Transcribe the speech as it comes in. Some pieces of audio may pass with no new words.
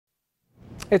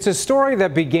It's a story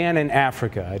that began in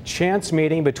Africa, a chance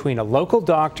meeting between a local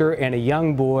doctor and a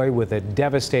young boy with a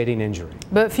devastating injury.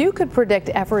 But few could predict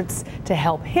efforts to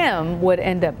help him would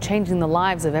end up changing the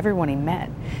lives of everyone he met.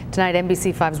 Tonight,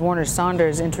 NBC5's Warner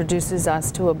Saunders introduces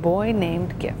us to a boy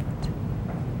named Gift.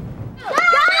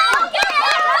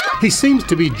 He seems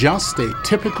to be just a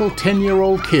typical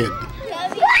 10-year-old kid.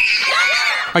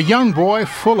 A young boy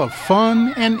full of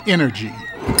fun and energy,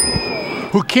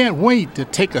 who can't wait to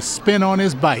take a spin on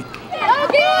his bike,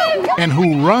 and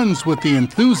who runs with the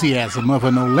enthusiasm of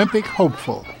an Olympic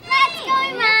hopeful.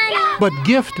 But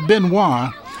Gift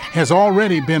Benoit has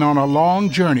already been on a long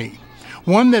journey,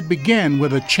 one that began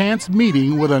with a chance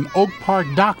meeting with an Oak Park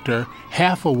doctor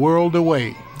half a world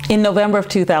away. In November of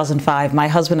 2005, my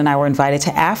husband and I were invited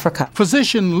to Africa.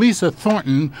 Physician Lisa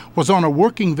Thornton was on a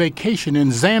working vacation in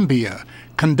Zambia,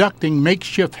 conducting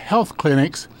makeshift health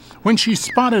clinics, when she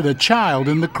spotted a child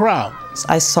in the crowd.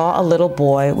 I saw a little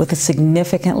boy with a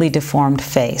significantly deformed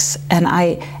face, and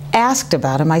I asked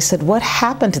about him. I said, "What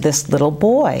happened to this little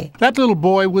boy?" That little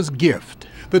boy was Gift.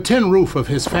 The tin roof of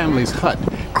his family's hut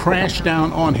crashed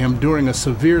down on him during a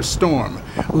severe storm,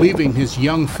 leaving his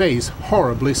young face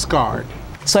horribly scarred.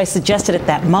 So I suggested at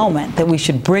that moment that we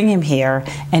should bring him here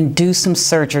and do some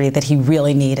surgery that he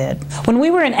really needed. When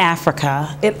we were in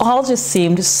Africa, it all just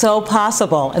seemed so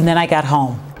possible, and then I got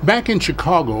home. Back in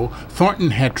Chicago, Thornton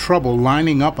had trouble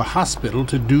lining up a hospital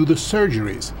to do the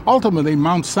surgeries. Ultimately,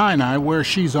 Mount Sinai, where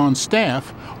she's on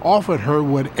staff, offered her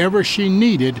whatever she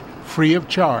needed free of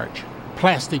charge.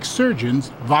 Plastic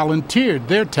surgeons volunteered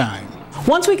their time.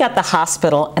 Once we got the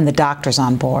hospital and the doctors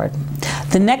on board,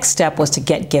 the next step was to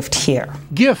get Gift here.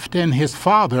 Gift and his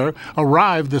father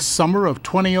arrived the summer of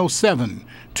 2007,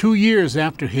 2 years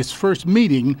after his first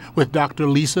meeting with Dr.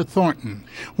 Lisa Thornton.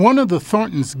 One of the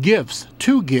Thorntons' gifts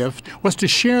to Gift was to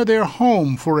share their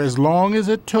home for as long as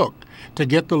it took to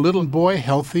get the little boy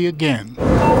healthy again.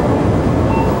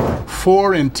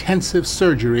 4 intensive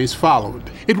surgeries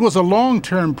followed. It was a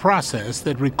long-term process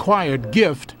that required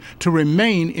Gift to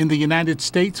remain in the United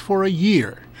States for a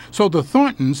year. So the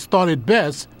Thorntons thought it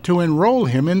best to enroll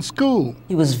him in school.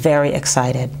 He was very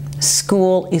excited.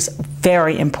 School is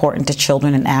very important to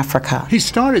children in Africa. He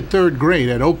started 3rd grade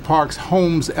at Oak Park's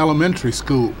Holmes Elementary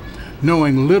School,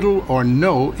 knowing little or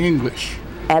no English.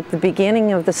 At the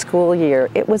beginning of the school year,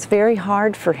 it was very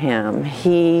hard for him.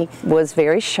 He was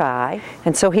very shy,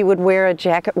 and so he would wear a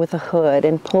jacket with a hood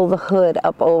and pull the hood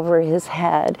up over his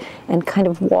head and kind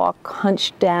of walk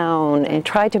hunched down and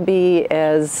try to be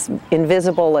as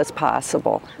invisible as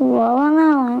possible.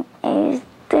 Watermelon is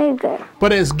bigger.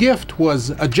 But as Gift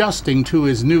was adjusting to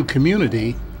his new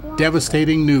community,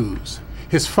 devastating news.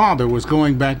 His father was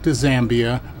going back to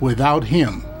Zambia without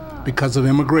him because of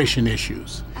immigration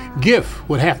issues. Gift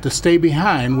would have to stay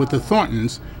behind with the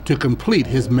Thorntons to complete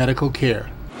his medical care.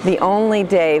 The only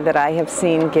day that I have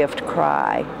seen Gift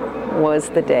cry was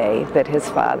the day that his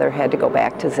father had to go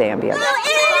back to Zambia.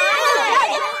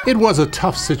 It was a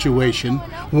tough situation,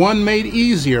 one made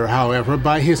easier, however,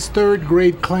 by his 3rd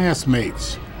grade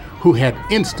classmates, who had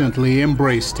instantly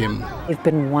embraced him. They've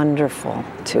been wonderful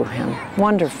to him,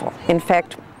 wonderful. In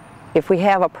fact, if we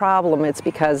have a problem, it's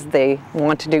because they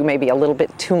want to do maybe a little bit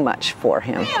too much for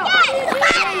him.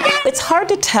 It's hard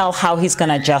to tell how he's going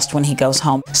to adjust when he goes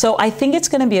home. So I think it's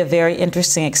going to be a very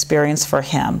interesting experience for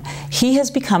him. He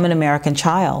has become an American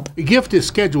child. Gift is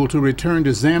scheduled to return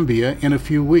to Zambia in a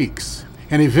few weeks,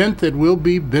 an event that will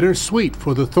be bittersweet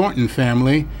for the Thornton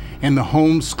family and the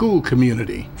home school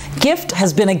community. Gift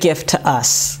has been a gift to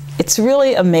us. It's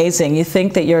really amazing. You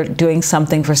think that you're doing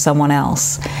something for someone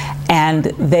else, and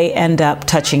they end up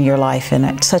touching your life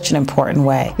in such an important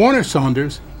way. Warner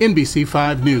Saunders,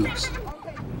 NBC5 News.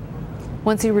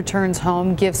 Once he returns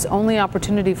home, Gift's only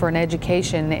opportunity for an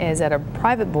education is at a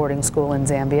private boarding school in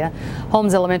Zambia.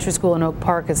 Holmes Elementary School in Oak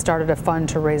Park has started a fund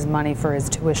to raise money for his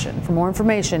tuition. For more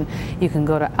information, you can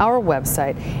go to our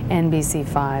website,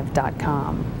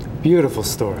 NBC5.com. Beautiful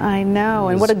story. I know,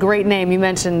 and what a great name. You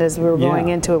mentioned as we were going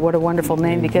into it, what a wonderful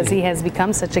name, because he has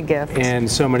become such a gift. And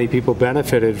so many people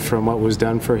benefited from what was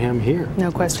done for him here.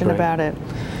 No question about it.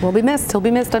 We'll be missed. He'll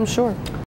be missed, I'm sure.